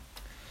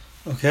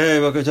Okay,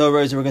 Boker Tov,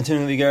 right, so we're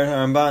continuing the Iggeret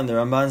HaRamban, the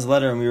Ramban's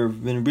letter, and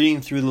we've been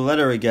reading through the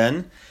letter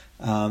again.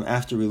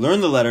 After we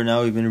learned the letter,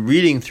 now we've been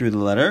reading through the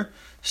letter.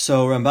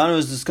 So Ramban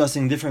was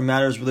discussing different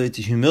matters related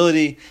to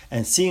humility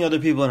and seeing other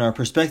people and our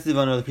perspective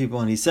on other people,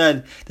 and he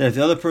said that if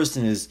the other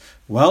person is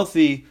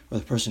wealthy or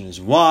the person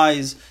is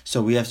wise,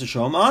 so we have to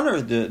show him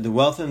honor. The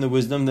wealth and the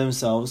wisdom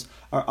themselves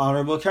are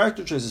honorable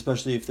character traits,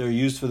 especially if they're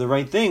used for the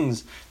right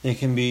things. They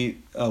can be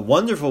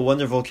wonderful,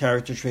 wonderful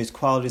character traits,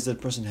 qualities that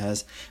a person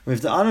has. We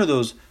have to honor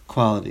those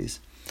qualities.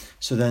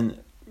 So then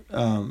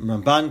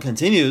Ramban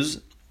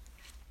continues,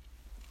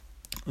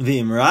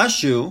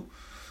 V'imrashu.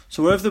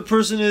 So what if the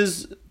person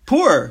is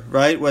poor,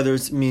 right? Whether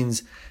it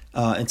means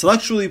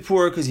intellectually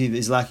poor because he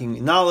is lacking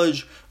in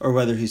knowledge, or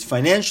whether he's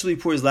financially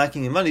poor, he's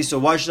lacking in money. So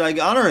why should I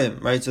honor him,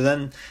 right? So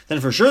then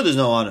for sure there's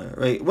no honor,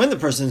 right? When the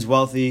person's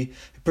wealthy,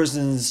 the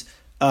person's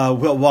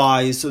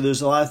wise, so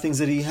there's a lot of things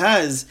that he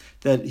has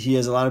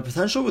a lot of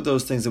potential with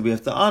those things that we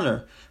have to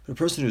honor. But a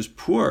person who's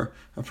poor,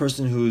 a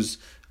person who's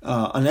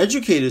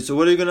uneducated, so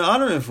what are you going to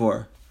honor him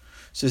for?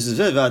 So he says,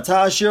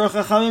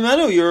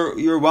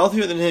 you're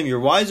wealthier than him, you're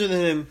wiser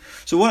than him.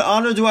 So what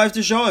honor do I have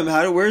to show him?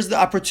 Where's the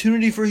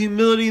opportunity for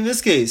humility in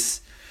this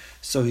case?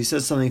 So he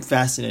says something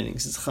fascinating. He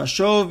says,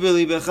 Chashov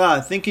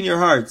b'libecha, think in your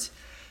heart.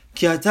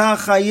 Ki ata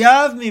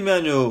chayav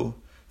mimenu,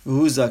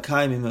 v'hu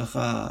zakai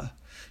mimecha.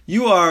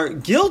 You are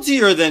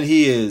guiltier than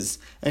he is,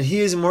 and he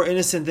is more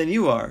innocent than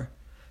you are.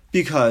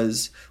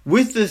 Because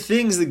with the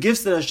things, the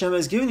gifts that Hashem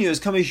has given you, has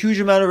come a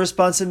huge amount of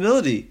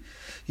responsibility.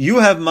 You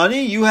have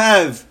money, you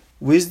have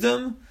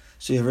wisdom,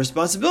 so you have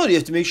responsibility. You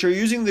have to make sure you're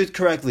using it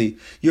correctly.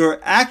 Your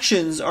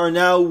actions are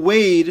now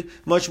weighed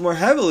much more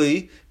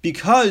heavily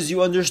because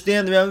you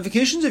understand the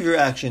ramifications of your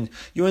action.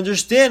 You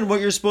understand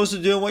what you're supposed to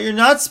do and what you're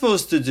not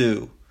supposed to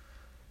do.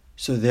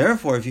 So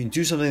therefore, if you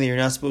do something that you're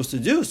not supposed to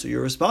do, so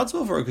you're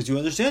responsible for it because you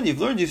understand,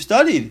 you've learned, you've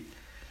studied.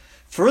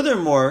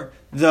 Furthermore,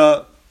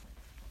 the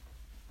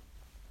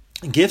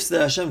gifts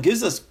that Hashem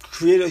gives us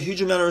create a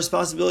huge amount of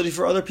responsibility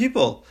for other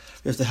people.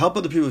 We have to help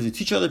other people, we have to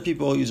teach other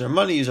people, use our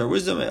money, use our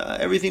wisdom,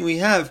 everything we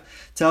have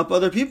to help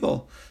other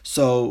people.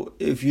 So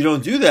if you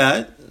don't do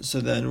that,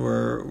 so then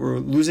we're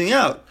losing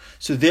out.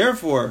 So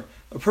therefore,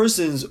 a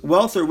person's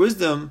wealth or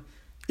wisdom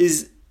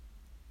is,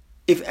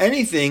 if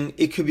anything,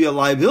 it could be a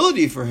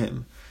liability for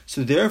him.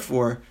 So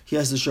therefore, he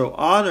has to show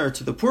honor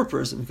to the poor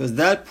person, because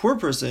that poor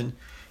person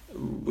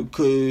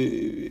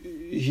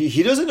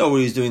he doesn't know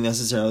what he's doing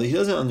necessarily. He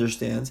doesn't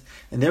understand,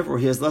 and therefore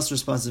he has less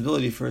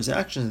responsibility for his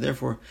actions.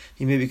 Therefore,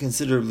 he may be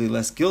considerably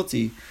less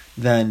guilty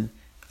than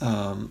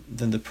the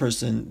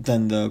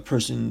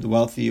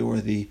wealthy or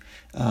the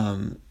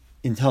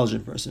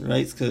intelligent person.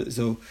 Right?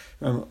 So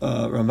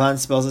Ramban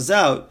spells this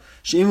out.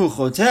 She'imu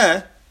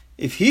choteh,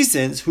 if he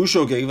sins, hu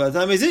shogeg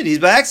v'atam ezid. He's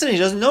by accident.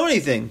 He doesn't know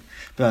anything.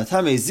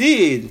 V'atam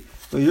ezid,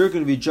 but you're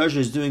going to be judged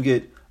as doing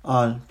it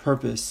on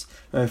purpose.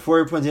 Right?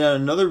 Fourier pointed out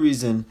another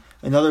reason,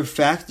 another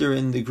factor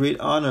in the great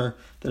honor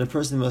that a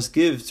person must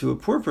give to a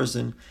poor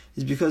person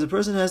is because a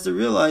person has to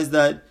realize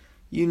that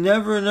you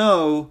never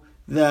know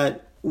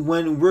that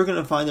when we're going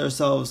to find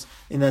ourselves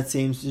in that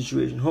same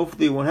situation.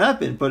 Hopefully it won't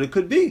happen, but it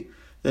could be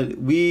that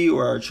we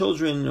or our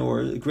children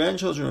or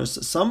grandchildren or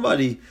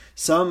somebody,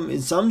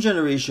 in some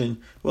generation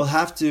will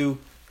have to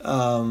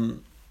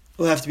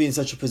be in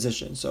such a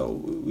position. So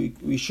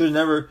we should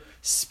never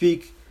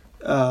speak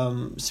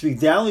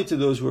downly to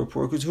those who are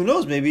poor, because who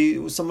knows,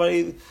 maybe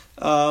somebody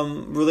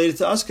related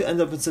to us could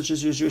end up in such a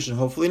situation.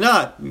 Hopefully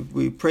not.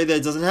 We pray that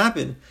it doesn't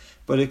happen,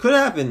 but it could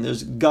happen.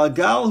 There's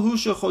galgal hu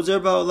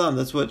shechozer ba'olam.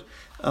 That's what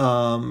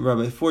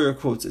Rabbi Fourier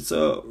quotes. It's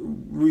a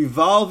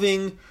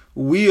revolving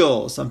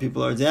wheel. Some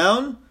people are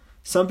down,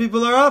 some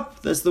people are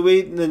up. That's the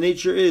way the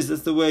nature is.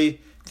 That's the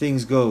way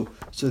things go.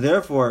 So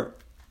therefore,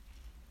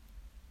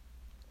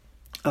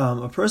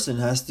 a person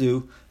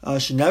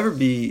should never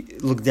be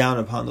looked down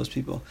upon those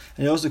people.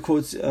 And he also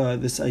quotes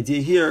this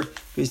idea here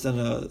based on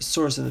a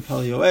source in the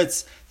Paleo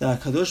that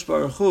Kadosh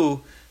Baruch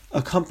Hu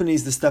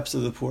accompanies the steps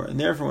of the poor. And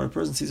therefore, when a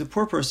person sees a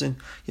poor person,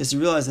 he has to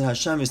realize that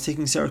Hashem is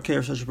taking care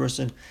of such a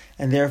person,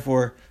 and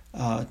therefore,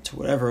 to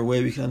whatever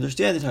way we can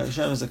understand it,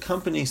 Hashem is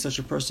accompanying such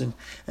a person,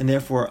 and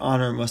therefore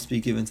honor must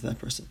be given to that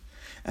person.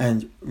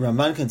 And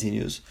Ramban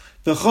continues,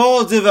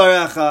 V'chol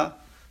divarecha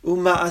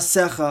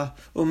u'ma'asecha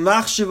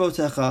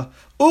u'machshevotecha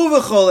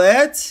u'v'chol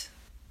et.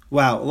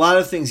 Wow, a lot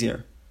of things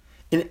here.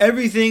 In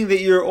everything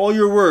that all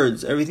your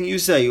words, everything you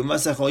say,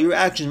 u'ma'asecha, all your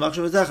actions,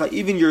 machshevotecha,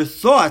 even your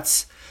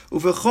thoughts,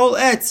 u'v'chol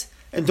et.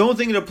 And don't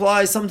think it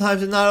applies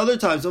sometimes and not other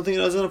times. Don't think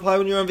it doesn't apply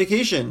when you're on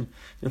vacation.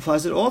 It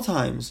applies at all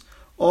times.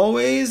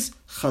 Always,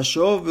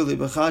 chashov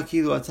b'libecha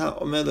kilu ata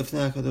omed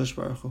lefnei HaKadosh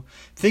Baruch Hu.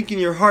 Think in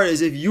your heart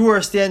as if you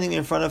are standing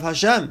in front of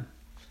Hashem.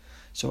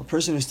 So a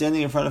person who's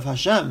standing in front of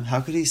Hashem,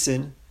 how could he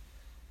sin?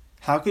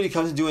 How could he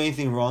come to do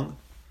anything wrong?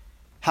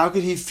 How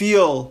could he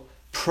feel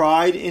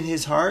pride in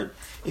his heart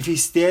if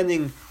he's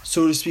standing,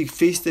 so to speak,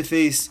 face to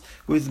face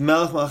with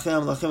Melech Malchei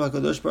HaMelachim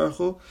HaKadosh Baruch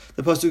Hu?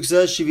 The pasuk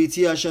says,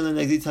 "Shiviti Hashem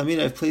lenegdi tamid."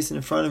 I've placed it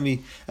in front of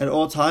me at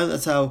all times.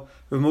 That's how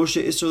Rav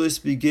Moshe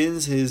Isserlis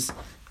begins his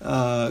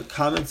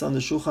comments on the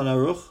Shulchan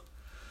Aruch.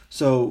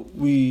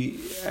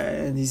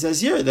 And he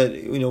says here that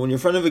when you're in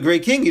front of a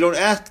great king, you don't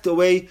act the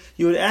way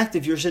you would act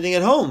if you're sitting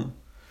at home.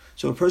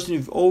 So a person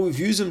who always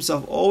views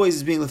himself always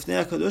as being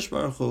Lifnei HaKadosh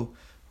Baruch Hu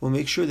will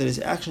make sure that his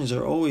actions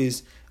are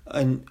always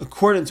in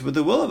accordance with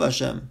the will of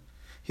Hashem.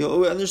 He'll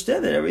always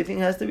understand that everything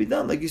has to be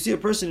done. Like you see a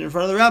person in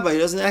front of the rabbi, he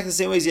doesn't act the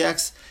same way as he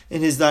acts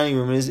in his dining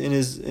room, in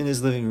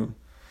his living room.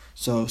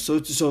 So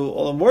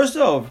all the more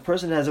so, if a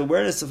person has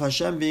awareness of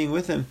Hashem being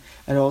with him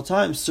at all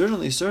times,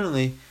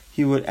 certainly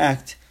he would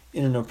act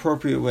in an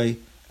appropriate way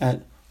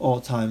at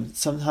all times.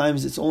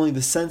 Sometimes it's only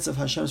the sense of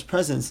Hashem's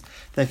presence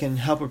that can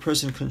help a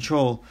person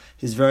control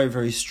his very,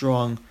 very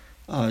strong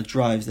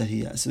drives that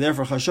he has. So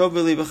therefore, chashov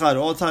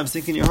b'libachad, all times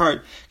think in your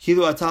heart,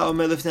 kilu ata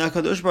omed lifnei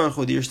HaKadosh Baruch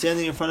Hu, that you're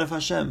standing in front of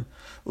Hashem.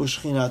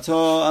 Ushchinato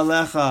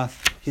alecha,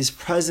 His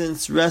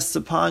presence rests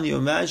upon you.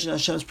 Imagine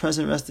Hashem's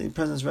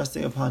presence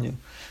resting upon you.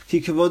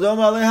 Ki kavodo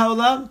malei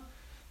haolam,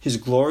 His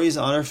glory, His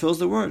honor fills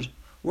the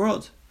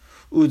world.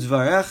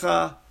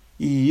 Udvarecha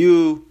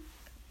yiyu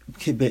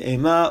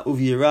kebe'ema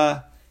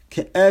uvira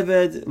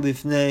ke'eved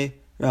lifnei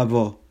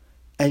rabo.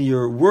 And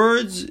your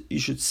words you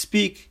should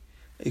speak.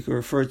 It could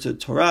refer to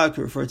Torah, it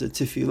could refer to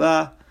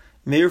tefillah.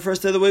 It may refer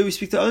to the way we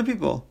speak to other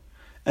people,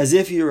 as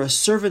if you're a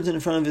servant in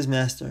front of his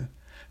master.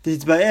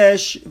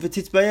 V'titbayesh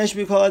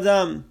mikol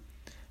adam.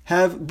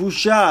 Have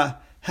busha,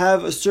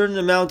 have a certain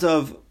amount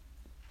of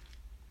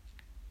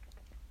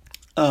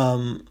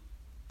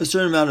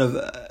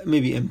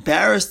maybe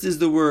embarrassed is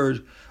the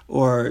word,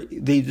 or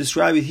they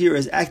describe it here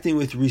as acting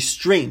with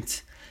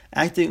restraint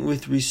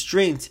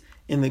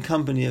in the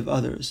company of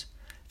others.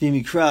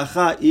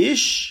 V'mikra'acha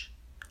ish.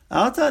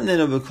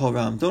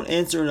 Don't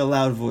answer in a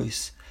loud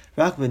voice.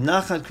 To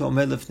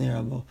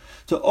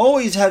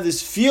always have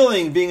this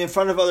feeling, being in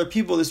front of other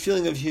people, this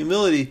feeling of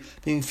humility,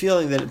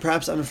 feeling that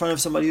perhaps I'm in front of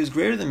somebody who's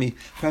greater than me.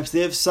 Perhaps they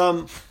have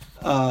some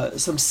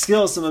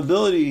skill, some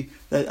ability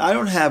that I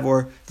don't have,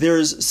 or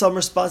there's some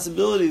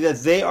responsibility that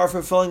they are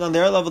fulfilling on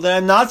their level that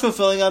I'm not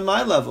fulfilling on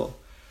my level.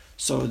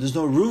 So there's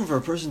no room for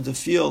a person to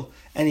feel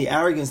any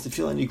arrogance, to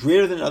feel any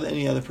greater than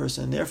any other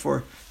person. And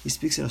therefore, he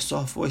speaks in a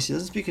soft voice. He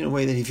doesn't speak in a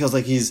way that he feels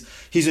like he's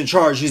in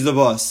charge, he's the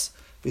boss.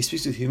 But he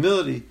speaks with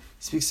humility.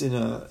 He speaks in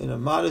a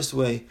modest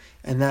way,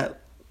 and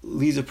that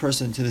leads a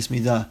person to this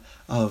midah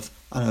of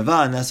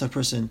anava, and that's how a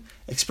person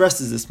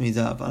expresses this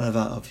midah of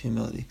anava, of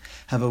humility.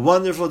 Have a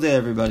wonderful day,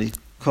 everybody.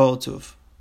 Kol tuv.